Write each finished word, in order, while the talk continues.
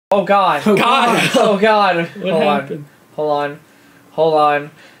Oh god. Oh god. Oh god. What happened? Hold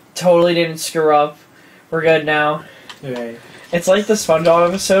on. Totally didn't screw up. We're good now. Okay. It's like the SpongeBob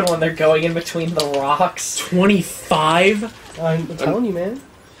episode when they're going in between the rocks. 25? I'm telling you, man.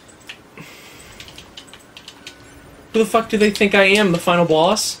 Who the fuck do they think I am, the final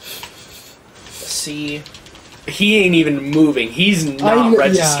boss? See. He ain't even moving. He's not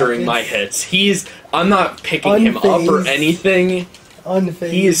registering my hits. I'm not picking him up or anything. Unfazed.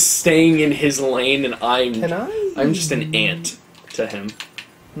 He is staying in his lane, and I'm I'm just an ant to him.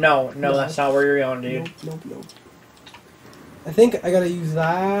 No, that's not where you're going, dude. Nope. I think I gotta use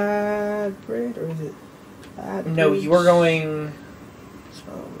that bridge, or is it that No, bridge? you were going... I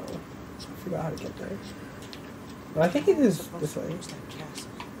don't know. I forgot how to get there. No, I think it is this way.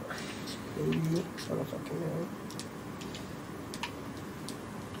 Maybe. I don't fucking know.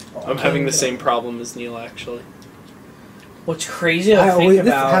 Oh, I'm having the same problem as Neel, actually. What's crazy to think about...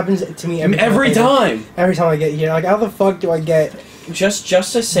 This happens to me every time! Every time I get here. Like, how the fuck do I get... Just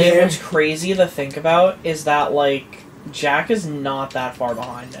to say what's crazy to think about is that, like, Jack is not that far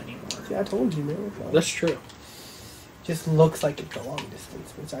behind anymore. Yeah, I told you, man. That's true. Just looks like it's a long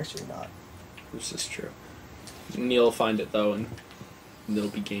distance, but it's actually not. This is true. Neel will find it, though, and it'll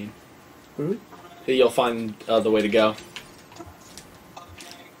be game. Hmm? You'll find the way to go.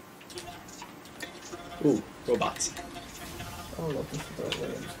 Ooh, robots. I don't know if this is the right way.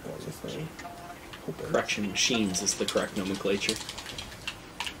 I'm just going this way. Hoping. Correction, machines is the correct nomenclature.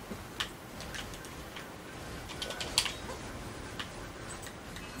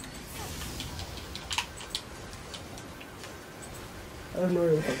 I have no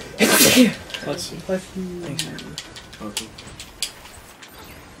idea what I'm talking about. Let's see. Thanks, man. Okay.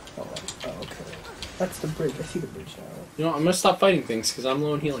 Oh, okay. That's the bridge. I see the bridge now. You know what, I'm gonna stop fighting things because I'm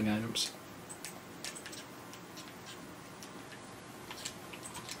low on healing items.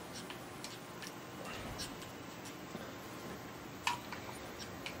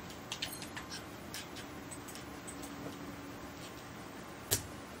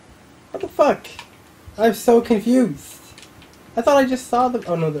 What the fuck? I'm so confused. I thought I just saw the...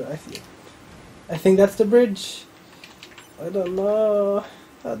 Oh, no, I see it. I think that's the bridge. I don't know.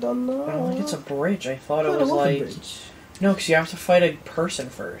 I don't think it's a bridge. I thought I it was a like... bridge. No, because you have to fight a person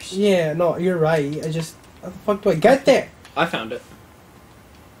first. Yeah, no, you're right. How the fuck do I get there? I found it.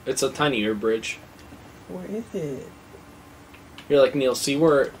 It's a tinier bridge. Where is it? You're like, Neel, see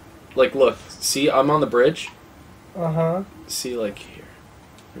where... Like, look. See, I'm on the bridge. Uh-huh. See, like, here.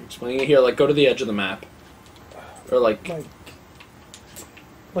 I'm explaining it here. Like, go to the edge of the map. Or, like...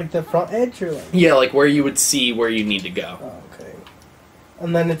 Like the front edge, or like... Yeah, like where you would see where you need to go. Oh, okay.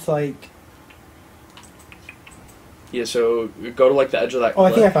 And then it's like... Yeah, so go to, like, the edge of that Oh,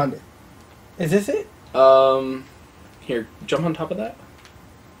 cliff. I think I found it. Is this it? Here, jump on top of that.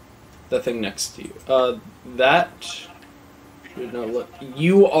 That thing next to you. That... No, look.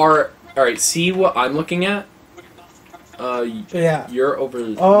 You are... Alright, see what I'm looking at? Yeah. You're over...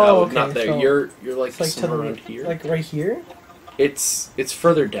 Oh, no, okay, not there. so You're like, to somewhere the around here. Like right here? It's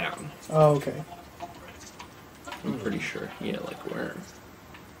further down. Oh, okay. I'm pretty sure. Yeah, like where...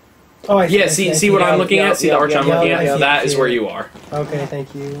 Oh, I see. Yeah, I see what I'm looking at? See the arch I'm looking I at? see That it, is where you are. Okay,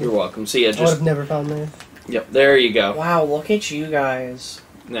 thank you. You're welcome. So yeah, I would just... have never found this. Yep, there you go. Wow, look at you guys.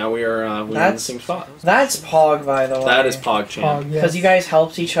 Now we're in the same spot. That's Pog, by the way. That is PogChamp. Because you guys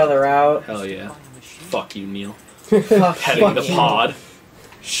helped each other out. Hell yeah. Fuck you, Neel. Fuck Heading the you. pod.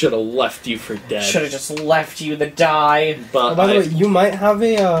 Should have left you for dead. Should have just left you to die. But by the way, you might have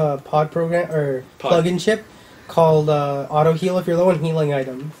a pod program or plug-in chip called Auto Heal if you're low on healing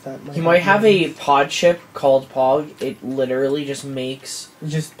items. You might have a pod chip called Pog. It literally just makes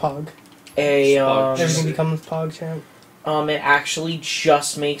just Pog. Everything becomes PogChamp. It actually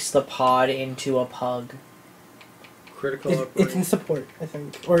just makes the pod into a pug. Critical. It's in support, I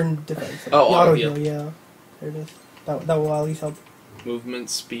think, or in defense. Oh, Auto Heal. Yeah, there it is. That will at least help. Movement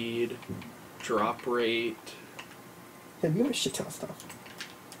speed, drop rate. Yeah, we have a shit ton of stuff.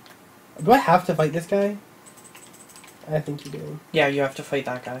 Do I have to fight this guy? I think you do. Yeah, you have to fight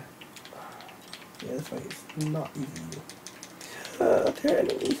that guy. Yeah, this fight is not easy. They're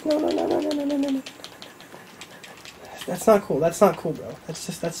enemies. No. That's not cool. That's not cool, bro.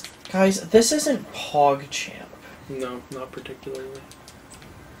 That's... Guys, this isn't PogChamp. No, not particularly.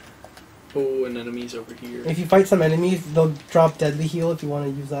 Oh, and enemies over here. If you fight some enemies, they'll drop deadly heal if you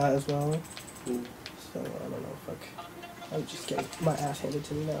want to use that as well. Ooh. So, I don't know, fuck. I'm just getting my ass handed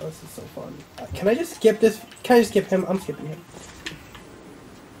to me now. This is so fun. Can I just skip this? Can I just skip him? I'm skipping him.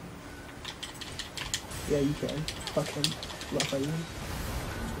 Yeah, you can. Fuck him. I'm not fighting him.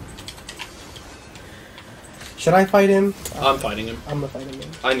 Should I fight him? I'm fighting him. I'm gonna fight him. Then.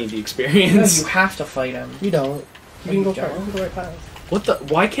 I need the No, experience. you have to fight him. You don't. You can go first. don't? You can go right past. What the?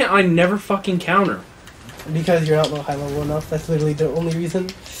 Why can't I never fucking counter? Because you're not low high level enough. That's literally the only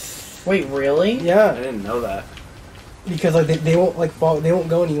reason. Wait, really? I Yeah. didn't know that. Because like they won't like fall. They won't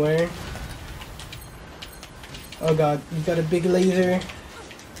go anywhere. Oh god, you got a big laser.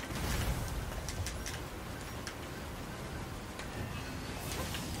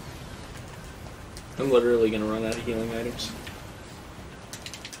 I'm literally gonna run out of healing items.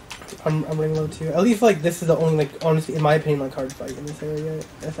 I'm running low too. At least like this is the only like honestly in my opinion like hard fight in this area.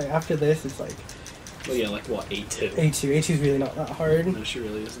 It's like after this it's like Well, yeah, like what? A2. A2. A2 is really not that hard. No, she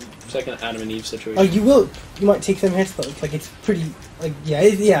really isn't. It's like an Adam and Eve situation. Oh, you might take some hits though. It's like it's pretty like yeah,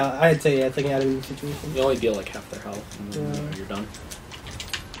 I'd say it's like an Adam and Eve situation. You only deal like half their health, and then Yeah. you're done.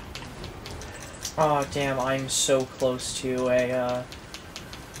 Oh damn! I'm so close to a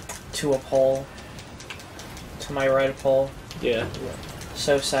pole. To my right pole. Yeah.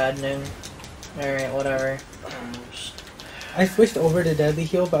 So saddening. Alright, whatever. I switched over to Deadly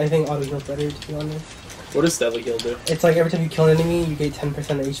Heal, but I think Auto Heal's better to be honest. What does Deadly Heal do? It's like every time you kill an enemy, you get 10%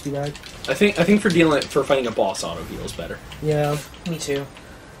 of HP back. I think for fighting a boss, auto heal is better. Yeah. Me too.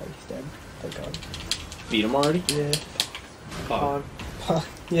 Oh, he's dead. Thank God. Beat him already? Yeah. Oh.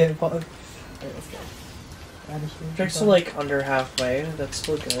 Yeah, Alright, let's go. Out of here. They're still like under halfway. That's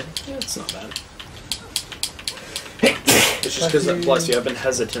still good. Yeah, it's not bad. It's just because, bless you, I've been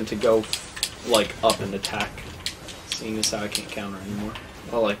hesitant to go, like, up and attack, seeing as how I can't counter anymore.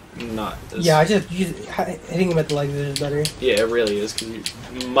 Well, like, not as... Yeah, hitting him at the legs is better. Yeah, it really is, because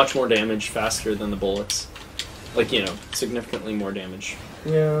you much more damage faster than the bullets. Like, you know, significantly more damage.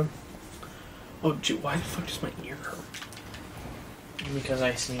 Yeah. Oh, gee, why the fuck does my ear hurt? Because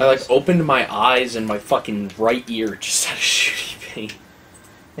I sneezed. I, like, opened my eyes and my fucking right ear just had a shooty pain.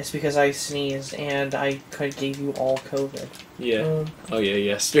 It's because I sneezed and I gave you all COVID. Yeah. Oh, yeah,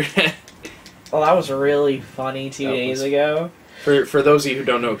 yesterday. Well, that was really funny 2 days ago. For those of you who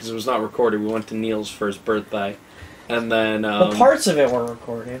don't know, because it was not recorded, we went to Neel's for his birthday. And then... well, parts of it were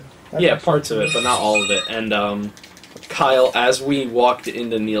recorded. Yeah, parts of it, but not all of it. And Kyle, as we walked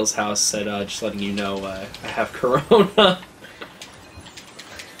into Neel's house, said, just letting you know, I have corona.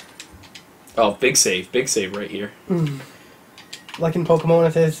 Oh, big save right here. Like in Pokemon,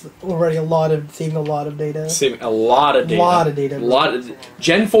 it says already saving a lot of data. Saving a lot of data.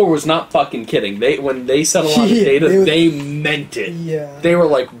 Gen 4 was not fucking kidding. When they said a lot of data, they meant it. Yeah. They were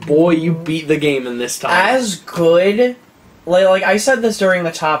like, boy, you beat the game in this time. As good... Like I said this during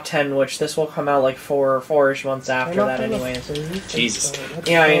the top 10, which this will come out like four-ish months after that anyways. Jesus.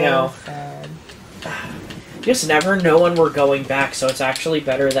 Yeah, I know. You just never know when we're going back, so it's actually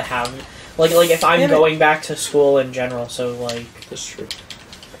better to have... Like if I'm going back to school in general, so like... That's true.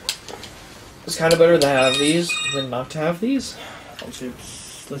 It's kind of better to have these than not to have these.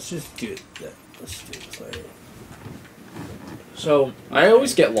 Let's just do it. Yeah, let's do it later. So... I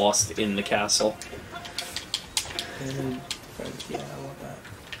always get lost in the castle. Yeah, I want that.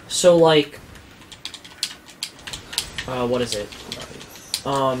 So like... what is it?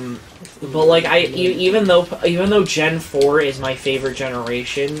 But like even though Gen 4 is my favorite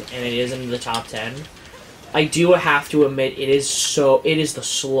generation and it is in the top 10, I do have to admit it is the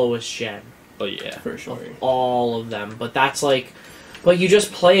slowest gen. Oh yeah, for sure. Of all of them, but that's like, but you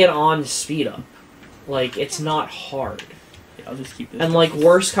just play it on speed up, like it's not hard. Yeah, I'll just keep this. And like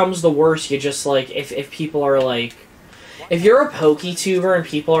worst comes to worst, you just like if people are like, if you're a PokeTuber and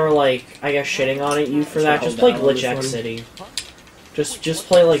people are like, I guess shitting on you for that, just play Glitch X City. Just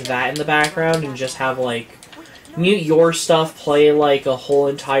play like that in the background and just have like mute your stuff, play like a whole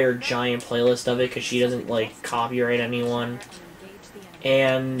entire giant playlist of it because she doesn't like copyright anyone.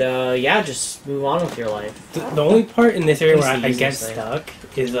 And yeah, just move on with your life. The only part in this area where I get thing. stuck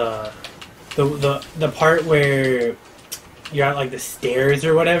is the part where you're at like the stairs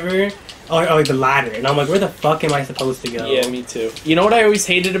or whatever, or like the ladder, and I'm like, where the fuck am I supposed to go? Yeah, me too. You know what I always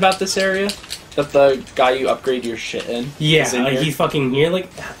hated about this area? That the guy you upgrade your shit in. Yeah, is in like here. he's fucking here.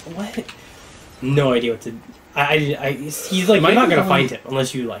 Like what? No idea what to. He's like, you're not gonna find him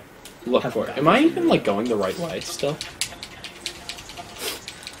unless you like look for it. Am I even like going the right way still?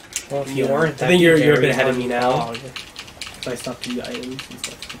 Well, if you weren't, I think you're a bit ahead of me now. dog. If I stopped to do items and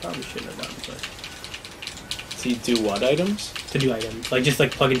stuff, I probably shouldn't have done but So you do what items? to do items, like just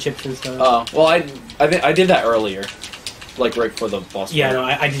like plug in chips and stuff. Oh, well, I did that earlier, like right before the boss. Yeah, fight. no,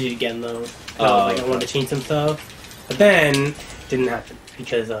 I did it again though. Oh, I wanted to change some stuff, but then didn't happen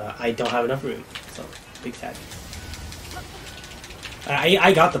because I don't have enough room. So big sad.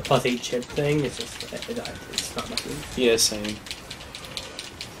 I got the +8 chip thing. It's just it's not enough room. Yeah, same.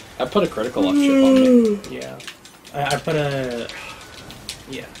 I put a critical left shift on me. Yeah. I put a...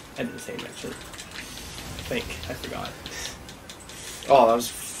 Yeah, I did the same, actually. I think. I forgot. Oh, that was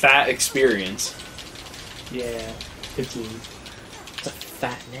fat experience. Yeah. 15. It's a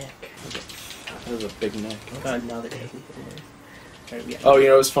fat neck. That was a big neck. Now that Oh, you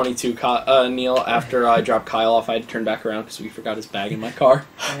know, it was funny too. Neel, after I dropped Kyle off, I had to turn back around because we forgot his bag in my car.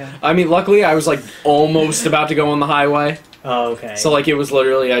 Yeah. I mean, luckily, I was like almost about to go on the highway. Oh, okay. So, like, it was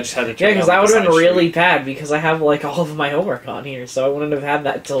literally, I just had to turn Yeah, because down that would the have been side really street. bad because I have like all of my homework on here, so I wouldn't have had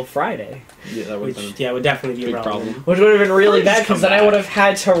that till Friday. Yeah, that would Which, have been yeah, would definitely be big a problem. problem. Which would have been really Just bad because come then I back. would have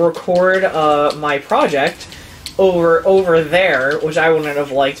had to record my project over there, which I wouldn't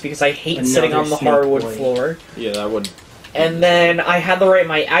have liked because I hate sitting on the Another snake hardwood boy. floor. Yeah, that would... And then I had to write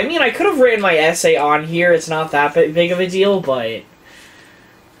my... I mean, I could have written my essay on here. It's not that big of a deal, but...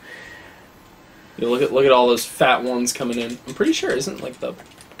 You look at all those fat ones coming in. I'm pretty sure, isn't, like, the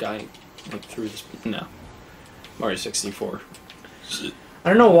guy, like, through this... No. Mario 64. I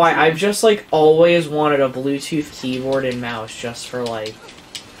don't know why. I've just, like, always wanted a Bluetooth keyboard and mouse just for, like...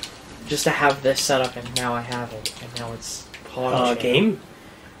 Just to have this set up, and now I have it. And now it's... Game?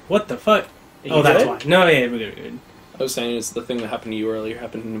 What the fuck? You Oh, that's good? why. No, yeah, we're good. I was saying it's the thing that happened to you earlier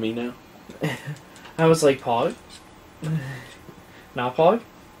happening to me now. I was like, Pog? Not Pog?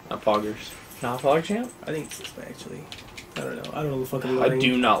 Not poggers. Not Pog champ? I think it's this way, actually. I don't know. I don't know the fuck I'm I doing.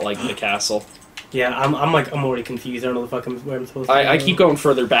 do not like the castle. Yeah, I'm already confused. I don't know the fuck where I'm supposed to go. I keep going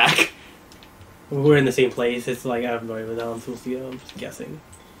further back. We're in the same place. It's like, I have no idea where I'm supposed to go. I'm just guessing.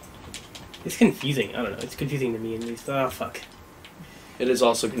 It's confusing. I don't know. It's confusing to me at least. Oh, fuck. It is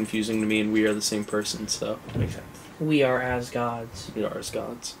also confusing to me, and we are the same person, so Makes sense. We are as gods. we are as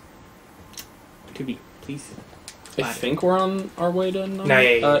gods. To be, please. I think we're on our way to No,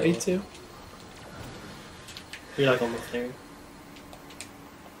 yeah. A2. You're like almost there.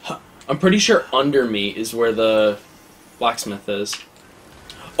 I'm pretty sure under me is where the blacksmith is.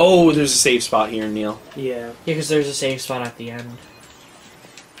 Oh, there's a save spot here, Neel. Yeah. Yeah, because there's a save spot at the end.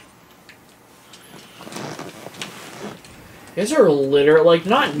 These are literally, like,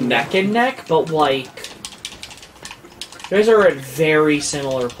 not neck and neck, but, like... Those are at very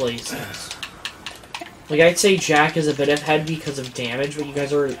similar places. Like, I'd say Jack is a bit ahead because of damage, but you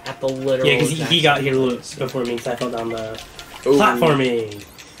guys are at the literal... Yeah, because exact he got same here a little place. before me, so I fell down the Ooh. platforming.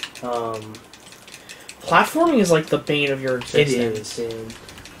 Platforming is, like, the bane of your It existence. is, dude.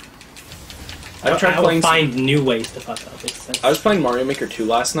 I've tried I will playing. find new ways to fuck up. It's, I was playing Mario Maker 2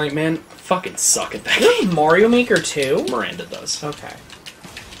 last night, man. Fucking suck at that You game. have Mario Maker 2? Miranda does. Okay.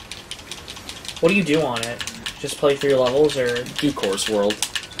 What do you do on it? Just play through levels, or... Do Course World.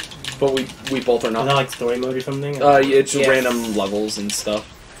 But we both are is not. that like story mode or something? It's Yeah. random levels and stuff.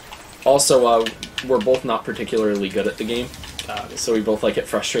 Also, we're both not particularly good at the game, so we both like get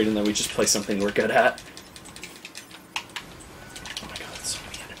frustrated and then we just play something we're good at. Oh my god, so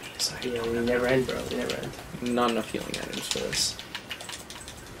many enemies. Yeah, we never end, bro. We never end. Not enough healing items for this.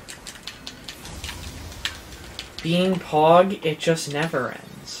 Being Pog, it just never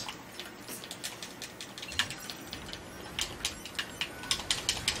ends.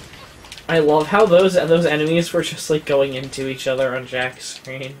 I love how those enemies were just like going into each other on Jack's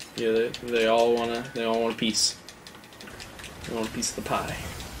screen. Yeah, they all want a piece. They want a piece of the pie.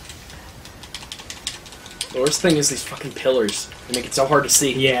 The worst thing is these fucking pillars. They make it so hard to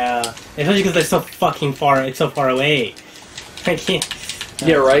see. Yeah, especially because they're so fucking far. It's so far away. I can't.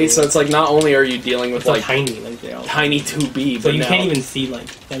 Yeah, right. So it's like not only are you dealing with It's so like tiny, like they're all. tiny 2B, So but you now, can't even see like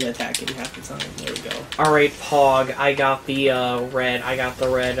them attacking half the time. There we go. Alright, Pog, I got the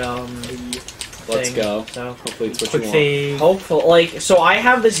red let's thing. go. So Hopefully it's what Quick you want. save. hopefully, like, so I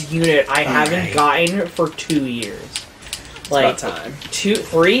have this unit I haven't Alright. gotten for 2 years. It's Like about time.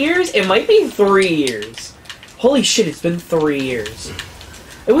 3 years? It might be 3 years. Holy shit, it's been 3 years.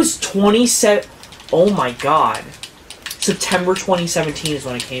 It was 27. Oh my god. September 2017 is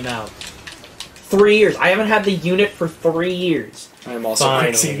when it came out. 3 years. I haven't had the unit for 3 years. I am also Finally.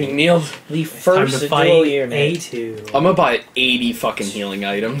 quick saving Neel. The Time first to dual fight unit. A2. I'm gonna buy 80 fucking healing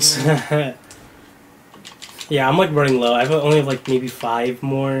items. Yeah, I'm like running low. I only have like maybe 5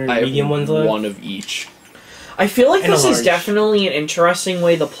 more I have medium ones left. one of each. I feel like And a this is large. definitely an interesting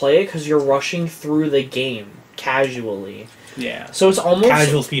way to play it because you're rushing through the game casually. Yeah. So it's almost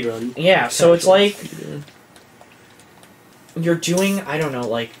Casual speedrun. yeah. So it's Casual like speedrun. you're doing I don't know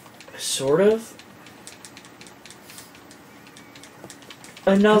like sort of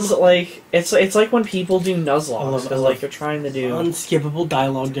a nuzz like it's like when people do nuzlockes because like you're trying to do unskippable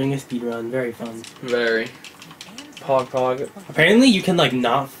dialogue during a speedrun. Very fun. Very. pog. Apparently, you can like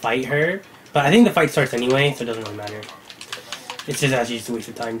not fight her, but I think the fight starts anyway, so it doesn't really matter. It's just actually just a waste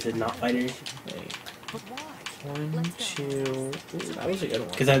of time to not fight her. Wait. 1, 2. Ooh, that was a good one.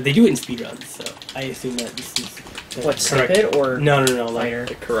 Because they do it in speedruns, so I assume that this is the What, skip correct. it or No, like fighter?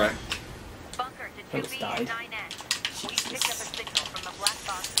 Correct. almost died.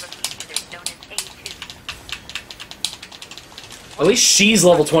 At least she's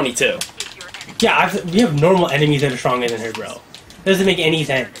level 22. Yeah, we have normal enemies that are stronger than her, bro. Doesn't make any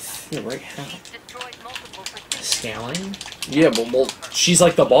sense. Yeah, right. Scaling? Yeah, but well, she's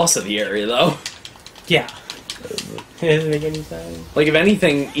like the boss of the area, though. Yeah. It doesn't make any sense. Like, if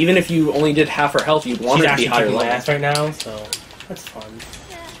anything, even if you only did half her health, you'd want She's her to be actually higher kicking my level. ass right now, so that's fun.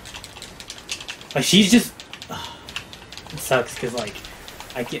 Like she's just, it sucks because like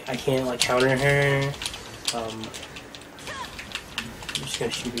I can't like counter her. I'm just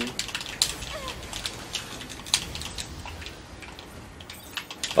gonna shoot her.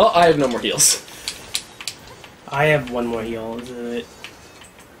 Oh, I have no more heals. I have one more heal. Is it?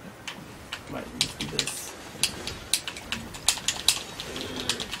 Might just do this.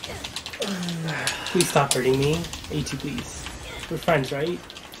 Please stop hurting me. A2, please. We're friends, right?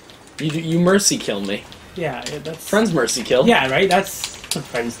 You mercy kill me. Yeah, that's Friends mercy kill. Yeah, right. That's what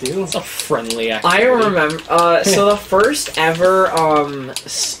friends do. It's a friendly activity. I remember. So the first ever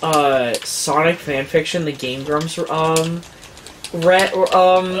Sonic fanfiction, the Game Grumps Red it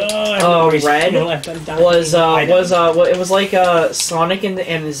was like Sonic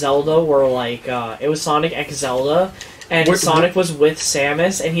and Zelda were like it was Sonic X Zelda, and Sonic was with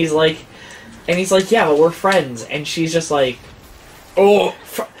Samus, and he's like yeah, but we're friends, and she's just like, oh,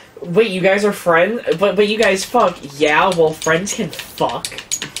 wait, you guys are friends, but you guys fuck, yeah, well, friends can fuck.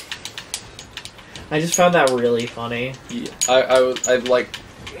 I just found that really funny. Yeah, I like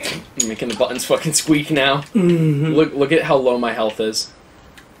making the buttons fucking squeak now. Mm-hmm. Look at how low my health is.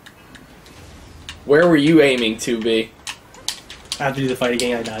 Where were you aiming to be? I have to do the fight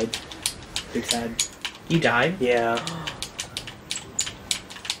again. I died. Big sad. You died? Yeah.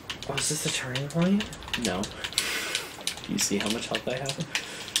 Oh, is this the turning point? No. You see how much health I have?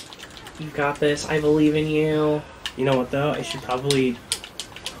 You got this. I believe in you. You know what though? I should probably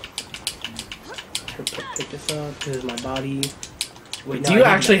pick this up. This is my body. Wait, Do you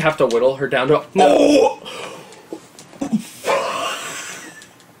actually have to whittle her down to? No. Oh!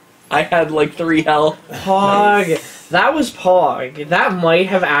 I had like 3 health. Pog. That was Pog. That might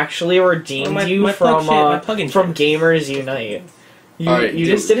have actually redeemed you from Gamers Unite. You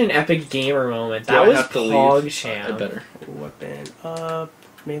just did an epic gamer moment. That was Pog Champ. I better. Weapon up.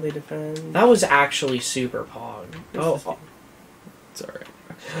 Melee defense. That was actually super Pog. Oh. It's alright.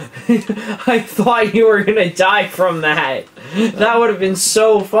 I thought you were gonna die from that. That would have been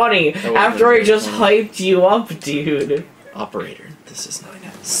so funny. After I just hyped you up, dude. Operator, this is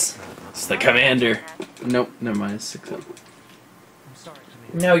 9S. It's the commander. Nope, never mind. It's 6-0.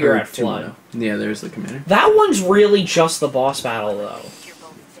 No, you're at Flood. Yeah, there's the commander. That one's really just the boss battle, though.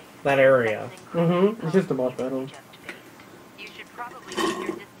 That area. Mm-hmm. It's just the boss battle.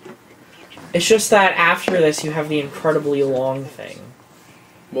 It's just that after this, you have the incredibly long thing.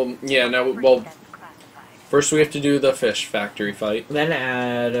 Well, yeah, no, well, first we have to do the fish factory fight. Then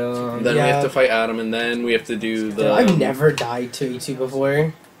Adam. Then we have to fight Adam, and then we have to do the... I've never died to E2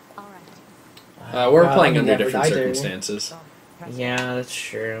 before. we're playing under different circumstances. Yeah, that's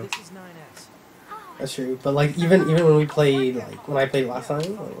true. That's true, but like even when we played, like when I played last time,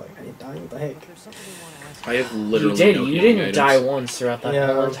 like I didn't die. What the heck? I have literally You did. no You healing didn't items. die once throughout that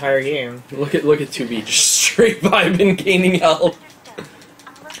whole entire game. Look at 2B just straight vibing, gaining health.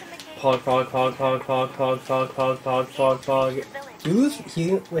 Pog, pog, pog, pog, pog, pog, pog, pog, pog, pog, pog. You lose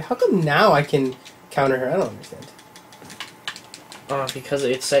healing. Wait, how come now I can counter her? I don't understand. Because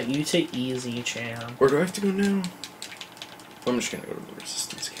it set you to easy, champ. Where do I have to go now? I'm just gonna go to the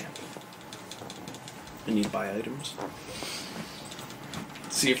resistance camp. I need to buy items.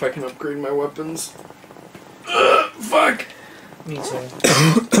 See if I can upgrade my weapons. Fuck! Me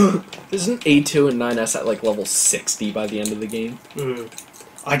too. Isn't A2 and 9S at like level 60 by the end of the game?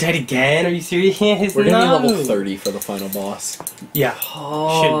 I died again? Are you serious? We're gonna be level 30 for the final boss. Yeah.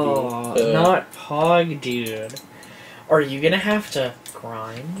 Pog. Should be. Not Pog, dude. Are you gonna have to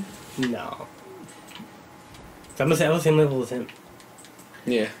grind? No. I'm the same level as him.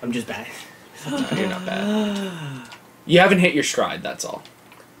 Yeah. I'm just bad. You're not bad. You haven't hit your stride, that's all.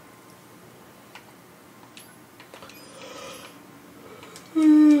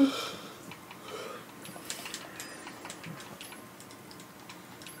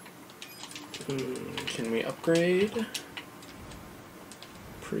 Can we upgrade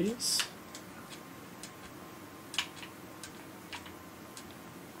Prius?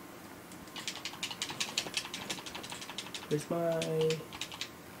 Where's my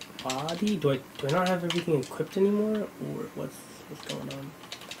body? Do I not have everything equipped anymore, or what's going on?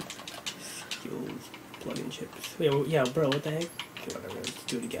 Skills, plug-in chips. Wait, yeah, bro, what the heck? Okay, whatever. Let's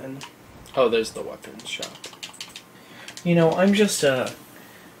do it again. Oh, there's the weapons shop. You know, I'm just a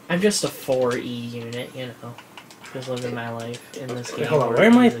 4E unit. You know, just living my life in this game. Hold on, where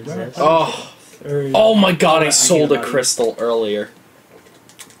am I? Oh my god! I sold a crystal earlier.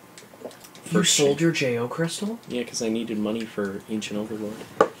 You sold your JO crystal? Yeah, because I needed money for Ancient Overlord.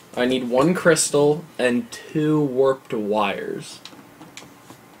 I need 1 crystal and 2 warped wires.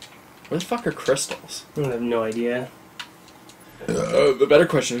 Where the fuck are crystals? I have no idea. The better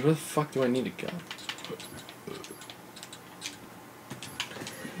question is, where the fuck do I need to go?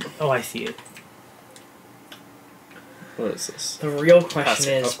 Oh, I see it. What is this? The real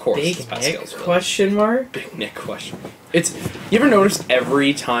question is, of course, Big it's Nick, Pascal's will. question mark? Big Nick question. It's, you ever notice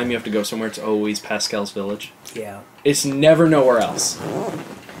every time you have to go somewhere, it's always Pascal's village? Yeah. It's never nowhere else.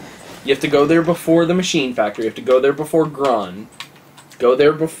 You have to go there before the Machine Factory. You have to go there before Grun. Go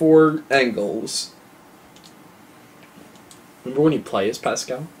there before Engels. Remember when you play as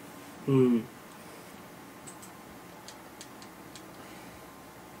Pascal? Hmm.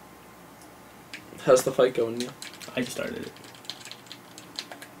 How's the fight going, Neil? I just started it.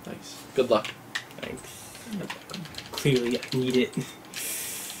 Nice. Good luck. Thanks. Clearly, I need it.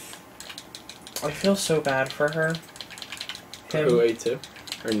 I feel so bad for her. Who, A2?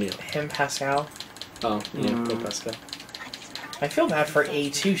 Or Neil? Him, Pascal. Oh, yeah, go Pascal. I feel bad for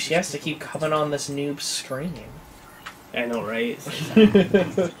A2. She has to keep coming on this noob screen. I know, right?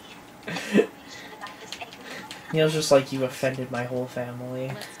 Neil's just like, you offended my whole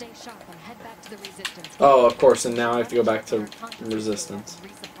family. Oh, of course, and now I have to go back to Resistance.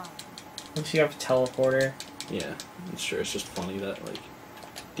 Once you have a teleporter. Yeah, I'm sure it's just funny that, like...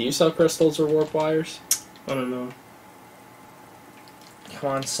 Do you sell crystals or warp wires? I don't know. Come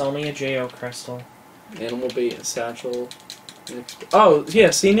on, sell me a JO crystal. Animal bait, a satchel... XP. Oh,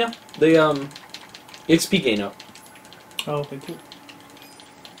 yeah, see now? The, XP gain up. Oh, okay, cool.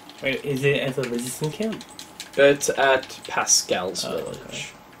 Wait, is it at the resistance camp? It's at Pascal's village. Okay.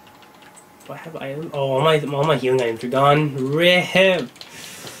 Do I have items? Oh, all my healing items are gone. RIP!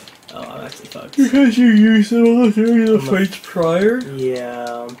 Oh, I'm actually fucked. Because you used it all during the fights prior?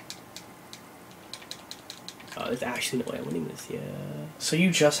 Yeah. Oh, there's actually no way I'm winning this, yeah. So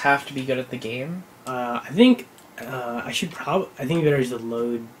you just have to be good at the game? I think, I think better just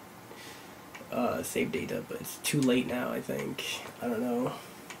load, save data, but it's too late now, I think. I don't know.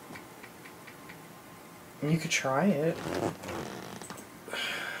 You could try it.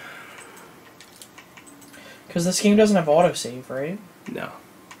 Because this game doesn't have autosave, right? No.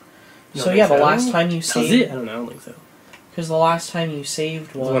 So yeah, the last time you saved... Does it? I don't know, I don't think so. Because the last time you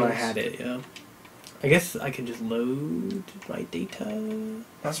saved was... when I had it, yeah. I guess I could just load my data.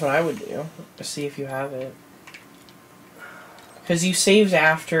 That's what I would do. To see if you have it. Because you saved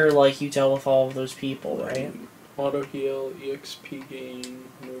after, like, you dealt with all of those people, right? Auto heal, EXP gain,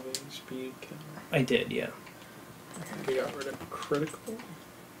 moving speed. I did, yeah. We got rid of critical.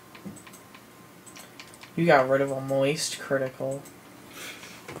 You got rid of a moist critical.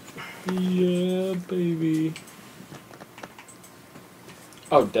 Yeah, baby.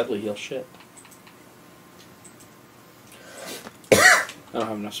 Oh, deadly heal, shit. I don't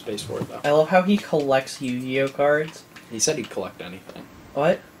have enough space for it, though. I love how he collects Yu-Gi-Oh cards. He said he'd collect anything.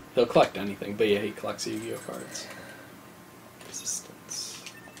 What? He'll collect anything, but yeah, he collects Yu-Gi-Oh cards. Resistance.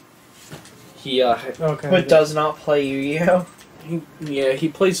 He, Okay. But does not play Yu-Gi-Oh. he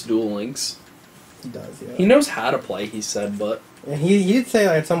plays Duel Links. He does, yeah. He knows how to play, he said, but... Yeah, he did say,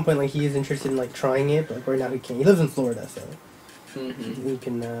 like, at some point, like, he is interested in, like, trying it, but like, right now he can't. He lives in Florida, so... Mm-hmm. You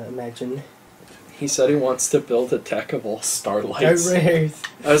can imagine. He said he wants to build a deck of all Starlights. Outrageous.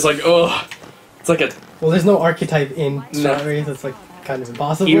 I was like, ugh. It's like a... Well, there's no archetype in No. Starlight, so it's, like, kind of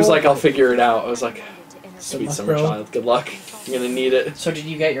impossible. He was like, I'll figure it out. I was like, sweet luck, summer bro. child, good luck. You're gonna need it. So did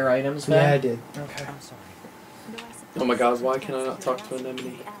you get your items Yeah, I back? did. Okay. Oh my god, why can I not talk to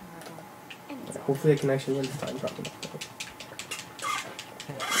Anemone? Hopefully I can actually win this time, probably.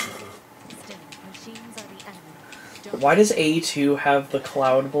 Why does A2 have the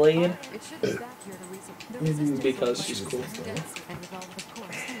Cloud Blade? Because she's cool.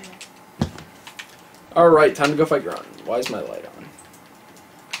 Alright, time to go fight Grun. Why is my light on?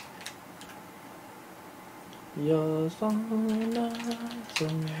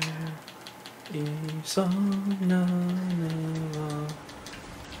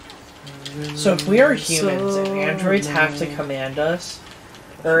 So if we are humans and androids have to command us,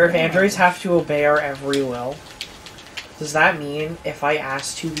 or if androids have to obey our every will, Does that mean if I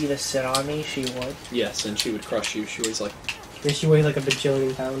asked Tubi to sit on me, she would? Yes, and she would crush you. She weighs like... Yeah, she weighs like a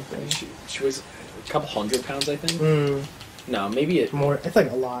bajillion pounds. She weighs a couple 100 pounds, I think. Mm. No, maybe it... More. It's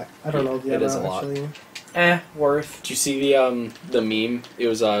like a lot. I don't know. It is a lot. Actually. Worth. Did you see the meme? It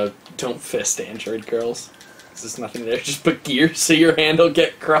was, don't fist Android girls. Because there's nothing there. Just put gear so your hand will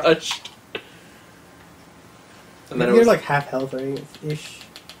get crushed. And then You're like half health, right? Ish.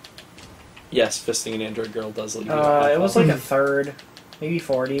 Yes, fisting an Android girl does leave you It was like a third. Maybe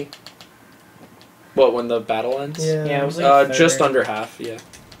 40. What, when the battle ends? Yeah, it was like a third. Just under half, yeah.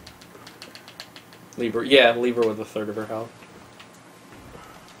 Leave her with a third of her health.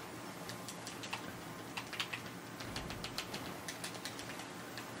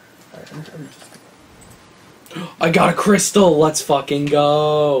 Alright, I'm just... I got a crystal! Let's fucking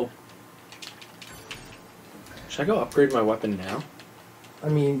go! Should I go upgrade my weapon now? I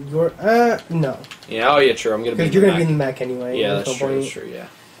mean, you're... no. Yeah, oh yeah, true. I'm gonna be in Because you're the going to be in mech. the mech anyway. Yeah, There's that's no true, point. that's true, yeah.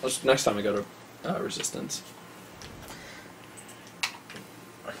 Next time I go to Resistance.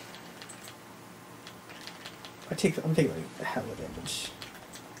 I'm taking like a hell of damage.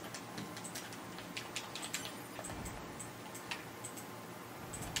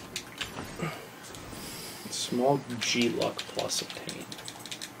 Small G luck plus obtain.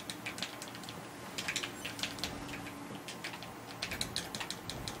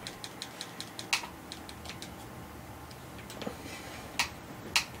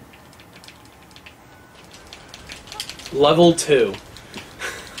 Level 2.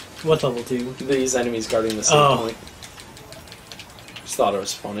 What's level 2? These enemies guarding the same point. Just thought it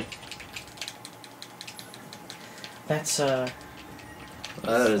was funny. That is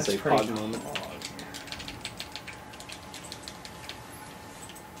a pod moment.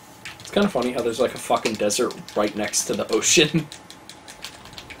 It's kind of funny how there's like a fucking desert right next to the ocean.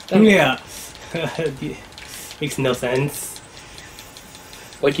 Yeah. Makes no sense.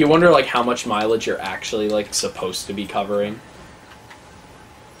 Like, you wonder, like, how much mileage you're actually, like, supposed to be covering.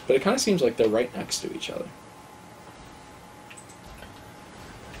 But it kind of seems like they're right next to each other.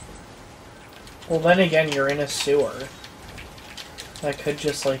 Well, then again, you're in a sewer. That could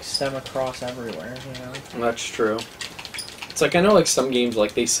just, like, stem across everywhere, you know? That's true. It's like, I know, like, some games,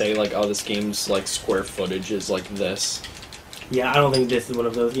 like, they say, like, oh, this game's, like, square footage is, like, this. Yeah, I don't think this is one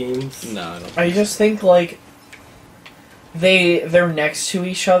of those games. No, I don't. I just think, like, they're next to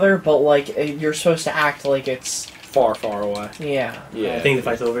each other, but, like, you're supposed to act like it's... Far, far away. Yeah. Yeah. I think the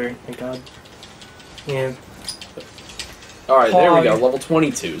fight's over, thank God. Yeah. Alright, there we go. Level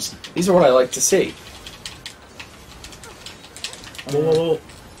 22s. These are what I like to see. Whoa.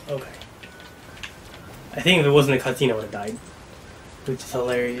 Okay. I think if it wasn't a cutscene, I would have died. Which is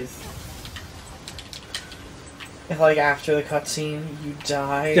hilarious. If, like, after the cutscene, you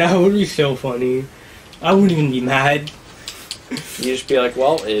die. That would be so funny. I wouldn't even be mad. You just be like,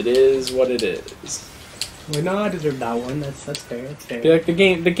 well, it is what it is. Well, no, I deserve that one. That's fair. That's fair. Be like, the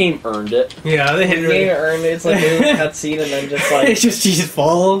game earned it. Yeah, they hit The game earned it. It's like a cutscene and then just, like... it's just, you just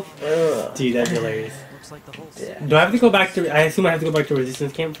fall. Ugh. Dude, that's hilarious. Yeah. Do I have to go back to... I assume I have to go back to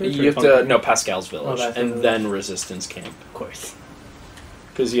Resistance Camp first? You have to... No, Pascal's Village. that's and the village. then Resistance Camp. Of course.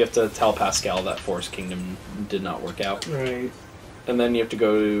 Because you have to tell Pascal that Forest Kingdom did not work out. Right. And then you have to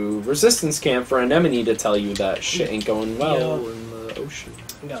go to Resistance Camp for Anemone to tell you that shit ain't going well Yeah. in the ocean.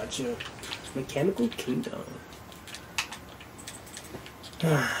 Gotcha. Mechanical Kingdom.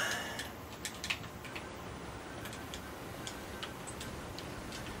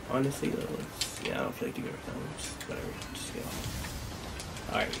 Honestly, though, I don't feel like doing everything. Just whatever. Just go.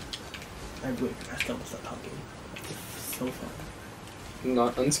 Alright. I really Pascal will stop talking. It's so fun.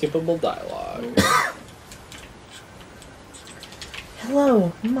 Not unskippable dialogue.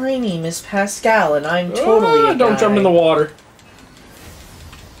 Hello, my name is Pascal, and I'm totally a don't guy. jump in the water.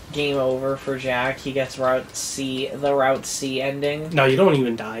 Game over for Jack. He gets Route C, the Route C ending. No, you don't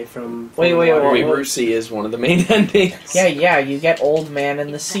even die from Wait, the wait, water. Wait, Route C is one of the main endings. Yeah, you get Old Man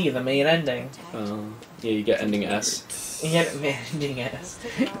in the Sea, the main ending. Yeah, you get ending S. You get ending S.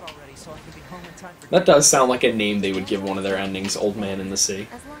 That does sound like a name they would give one of their endings, Old Man in the Sea.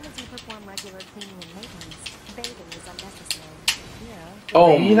 As long as you perform regular cleaning and maintenance, bathing is unnecessary. Yeah.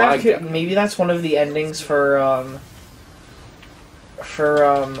 Oh maybe my that god. maybe that's one of the endings for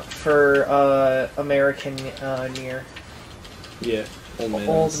American Nier. Yeah,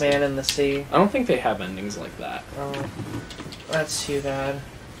 Old Man in the Sea. I don't think they have endings like that. Oh, that's too bad.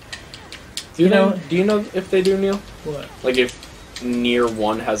 Do you know if they do, Neil? What? Like if Nier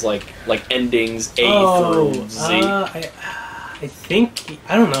 1 has like endings A through Z. I think...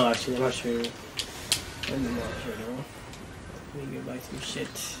 I don't know, actually. I'm not sure. I'm not sure, though. Let me go buy some shit.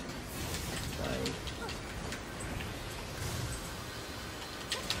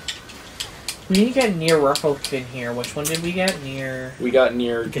 We didn't get Nier Replicant in here. Which one did we get? Nier... We got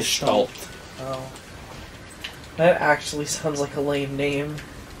Nier Gestalt. Oh. That actually sounds like a lame name.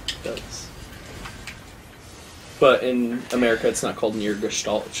 It does. But in America, it's not called Nier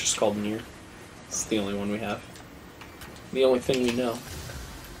Gestalt. It's just called Nier. It's the only one we have. The only thing we know.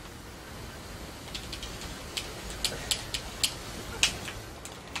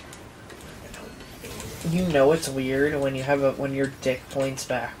 You know it's weird when you have when your dick points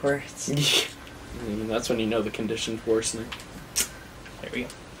backwards. That's when you know the condition's worsening. There we go.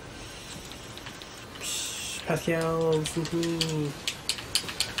 Pascal, listen to me.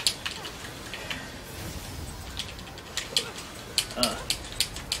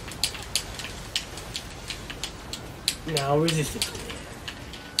 Now resistance.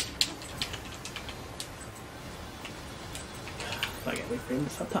 I gotta wait for him to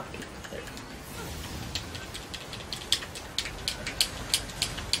stop talking. There.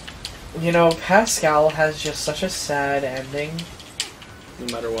 You know, Pascal has just such a sad ending. No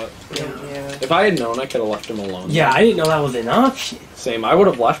matter what. Yeah. If I had known, I could have left him alone. Yeah, I didn't know that was an option. Same. I would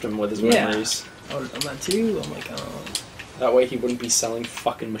have left him with his memories. I would have done that too. Oh my god. That way he wouldn't be selling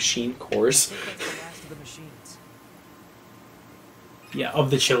fucking machine cores. Yeah,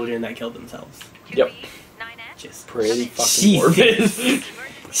 of the children that killed themselves. Yep. Just Pretty fucking morbid.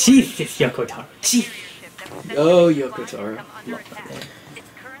 Jesus, Yoko Taro. Jesus. Oh, Yoko Taro.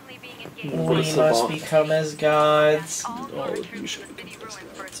 We must become as gods. All of you should become as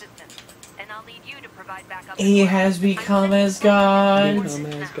gods. He has become as God. Become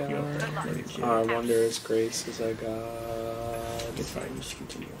as God. Our wonder is grace as a God. It's fine, just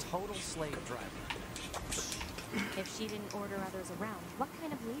continue. Total slave driver. If she didn't order others around, what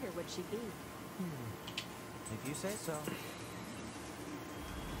kind of leader would she be? If you say so.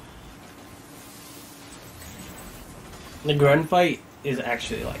 The grunt fight is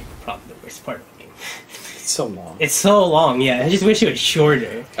actually like probably the worst part of the game. It's so long. It's so long, yeah. I just wish it was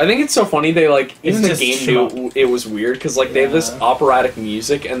shorter. I think it's so funny they like even the just game knew it was weird because like they have this operatic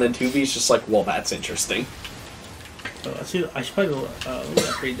music and then 2B's just like, well, that's interesting. So I should probably let me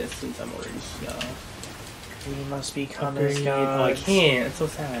upgrade this since I'm already We must become as upgraded. Oh, I gods. can't. It's so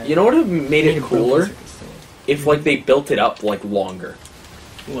sad. You know what would have made it Need a cooler? broken circuit If like they built it up like longer,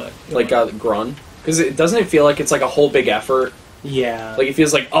 still. What? like Grun, because it doesn't feel like it's like a whole big effort. Yeah. Like it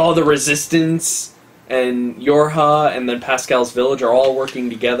feels like the Resistance and Yorha and then Pascal's village are all working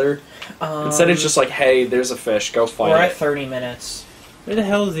together. Instead, it's just like, hey, there's a fish, go fight We're it. at 30 minutes. Where the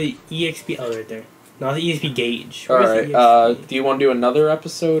hell is the EXP? Oh, right there. No, the EXP gauge. All Where's right. the EXP? Do you want to do another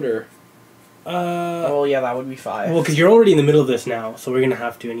episode or? Oh yeah, that would be 5. Well, because you're already in the middle of this now, so we're gonna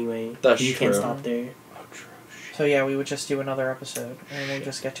have to anyway. That's You can't true. stop there. Oh, true. So yeah, we would just do another episode, and we'll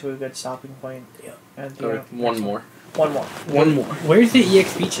just get to a good stopping point. Yeah. And do All right, one more. One more. One more. Where's the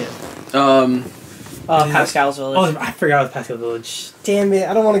EXP chip? Pascal's Village. Oh, I forgot it was Pascal Village. Damn it!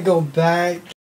 I don't want to go back.